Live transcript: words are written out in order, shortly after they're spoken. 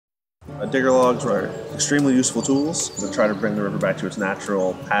Digger logs are extremely useful tools to try to bring the river back to its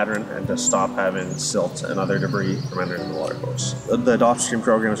natural pattern and to stop having silt and other debris from entering the watercourse. The Adopt-A-Stream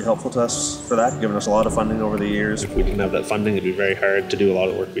programs are helpful to us for that, giving us a lot of funding over the years. If we didn't have that funding, it'd be very hard to do a lot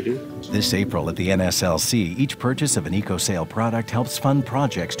of the work we do. This April at the NSLC, each purchase of an eco-sale product helps fund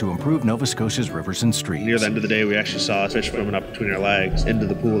projects to improve Nova Scotia's rivers and streams. Near the end of the day, we actually saw fish swimming up between our legs into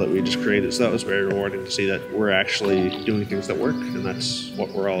the pool that we just created, so that was very rewarding to see that we're actually doing things that work, and that's what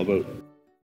we're all about.